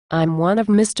I'm one of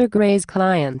Mr. Gray's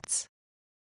clients.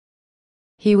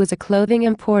 He was a clothing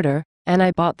importer, and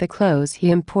I bought the clothes he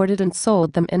imported and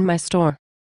sold them in my store.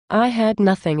 I had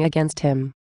nothing against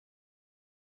him.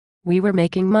 We were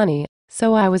making money,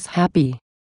 so I was happy.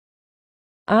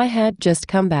 I had just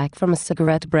come back from a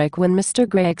cigarette break when Mr.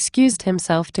 Gray excused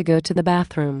himself to go to the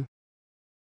bathroom.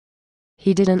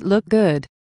 He didn't look good.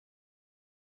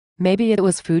 Maybe it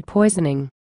was food poisoning.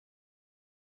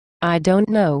 I don't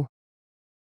know.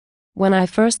 When I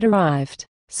first arrived,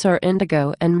 Sir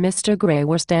Indigo and Mr. Gray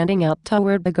were standing out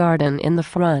toward the garden in the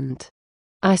front.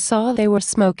 I saw they were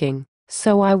smoking,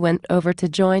 so I went over to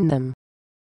join them.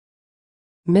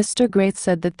 Mr. Gray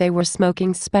said that they were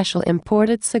smoking special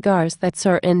imported cigars that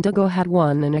Sir Indigo had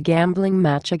won in a gambling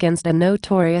match against a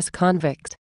notorious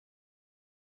convict.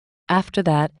 After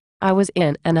that, I was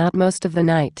in and out most of the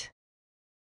night.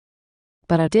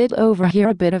 But I did overhear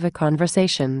a bit of a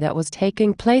conversation that was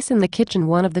taking place in the kitchen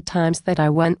one of the times that I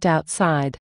went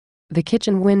outside. The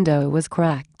kitchen window was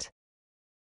cracked.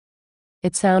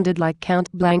 It sounded like Count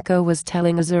Blanco was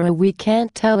telling Azura we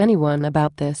can't tell anyone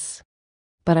about this.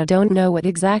 But I don't know what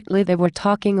exactly they were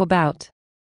talking about.